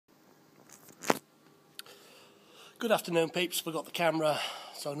Good afternoon, peeps. Forgot the camera,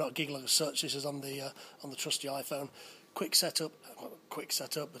 so not giggling as such. This is on the trusty iPhone. Quick setup, but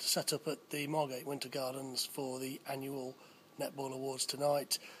a setup at the Margate Winter Gardens for the annual Netball Awards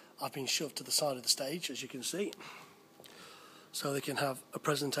tonight. I've been shoved to the side of the stage, as you can see, so they can have a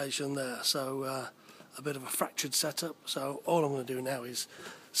presentation there. So a bit of a fractured setup. So all I'm going to do now is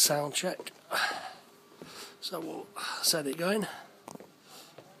sound check. So we'll set it going.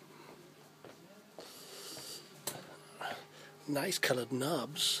 Nice coloured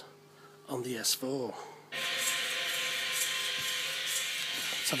knobs on the S4.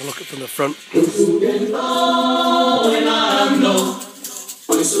 Let's have a look at from the front. Oh